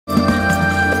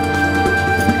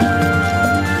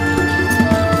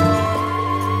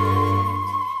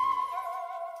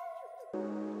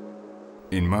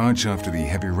March, after the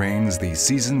heavy rains, the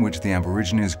season which the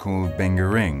Aborigines call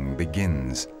Bengereng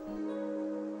begins.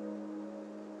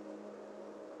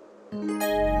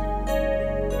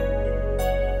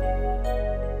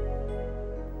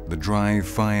 The dry,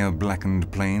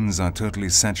 fire-blackened plains are totally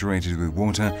saturated with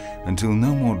water until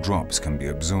no more drops can be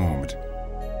absorbed.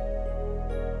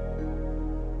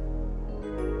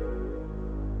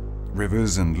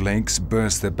 Rivers and lakes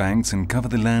burst their banks and cover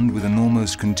the land with an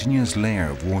almost continuous layer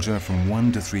of water from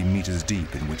 1 to 3 meters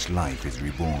deep in which life is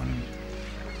reborn.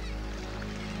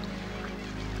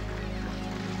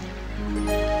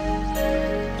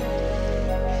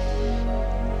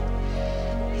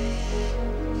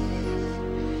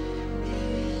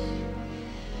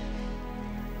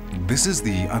 This is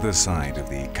the other side of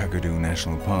the Kakadu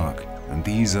National Park, and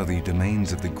these are the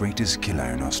domains of the greatest killer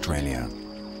in Australia.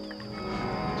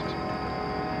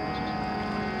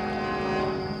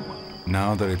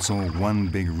 Now that it's all one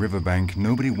big riverbank,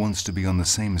 nobody wants to be on the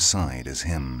same side as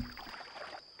him.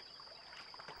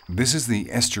 This is the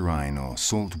estuarine or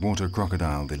saltwater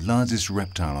crocodile, the largest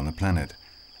reptile on the planet,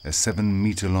 a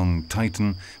 7-meter-long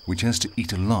titan which has to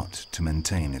eat a lot to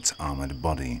maintain its armored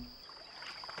body.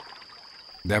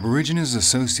 The Aborigines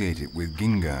associate it with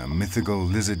Ginga, a mythical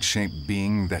lizard-shaped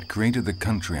being that created the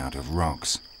country out of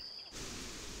rocks.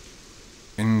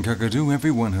 In Kakadu,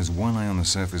 everyone has one eye on the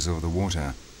surface of the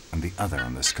water and the other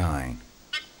on the sky.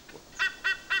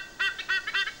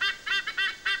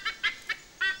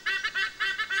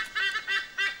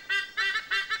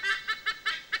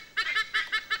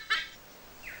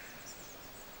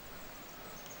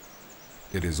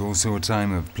 It is also a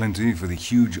time of plenty for the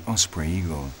huge osprey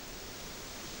eagle.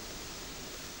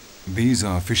 These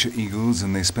are fisher eagles,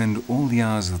 and they spend all the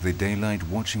hours of the daylight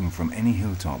watching from any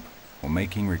hilltop or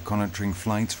making reconnoitering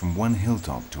flights from one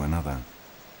hilltop to another.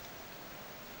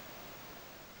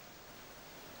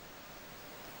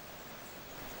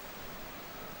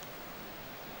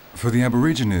 For the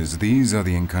Aborigines, these are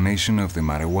the incarnation of the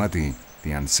Marawati,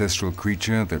 the ancestral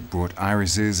creature that brought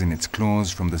irises in its claws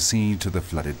from the sea to the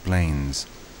flooded plains.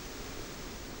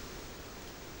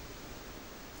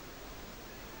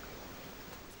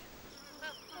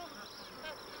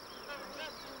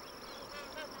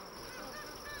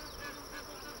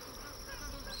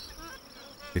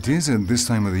 It is at this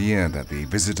time of the year that the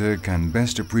visitor can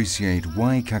best appreciate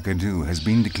why Kakadu has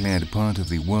been declared part of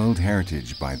the World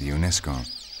Heritage by the UNESCO.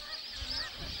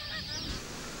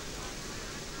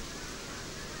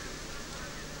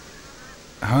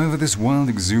 However, this wild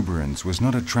exuberance was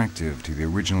not attractive to the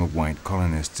original white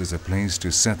colonists as a place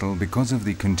to settle because of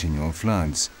the continual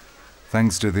floods.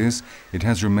 Thanks to this, it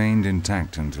has remained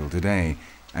intact until today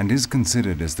and is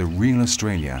considered as the real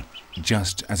Australia,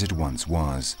 just as it once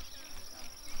was.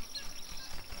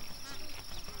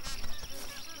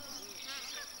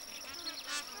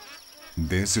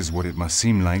 This is what it must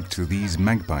seem like to these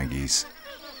magpie geese.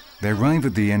 They arrive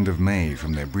at the end of May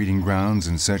from their breeding grounds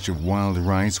in search of wild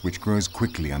rice which grows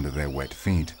quickly under their wet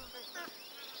feet.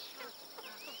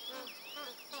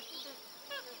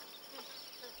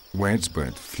 Wet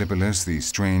but flipperless, these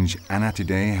strange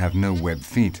Anatidae have no webbed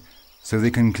feet, so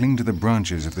they can cling to the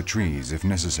branches of the trees if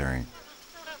necessary.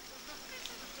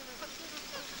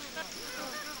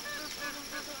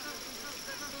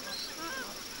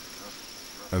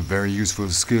 A very useful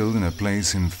skill in a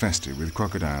place infested with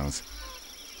crocodiles.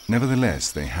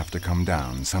 Nevertheless, they have to come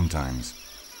down sometimes.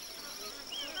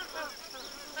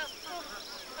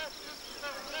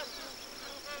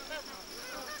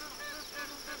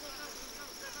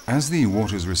 As the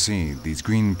waters recede, these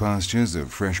green pastures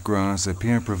of fresh grass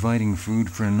appear providing food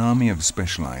for an army of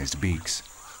specialized beaks.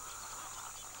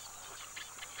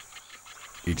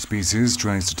 Each species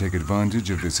tries to take advantage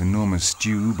of this enormous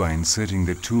stew by inserting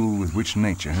the tool with which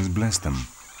nature has blessed them.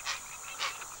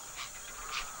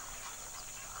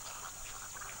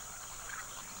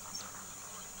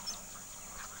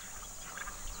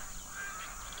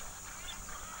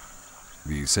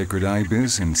 The sacred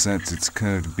ibis inserts its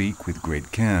curved beak with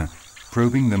great care,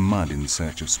 probing the mud in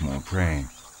search of small prey.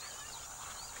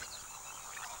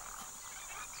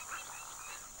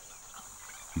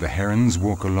 The herons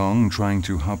walk along trying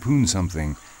to harpoon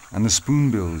something, and the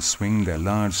spoonbills swing their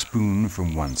large spoon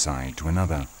from one side to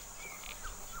another.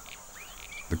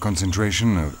 The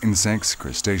concentration of insects,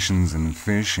 crustaceans, and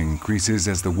fish increases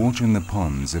as the water in the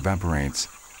ponds evaporates.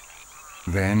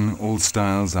 Then all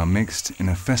styles are mixed in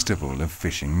a festival of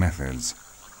fishing methods.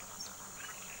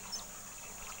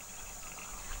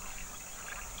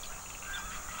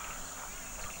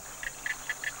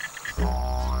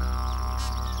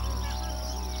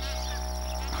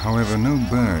 However, no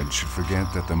bird should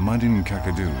forget that the mud in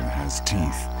Kakadu has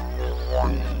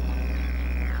teeth.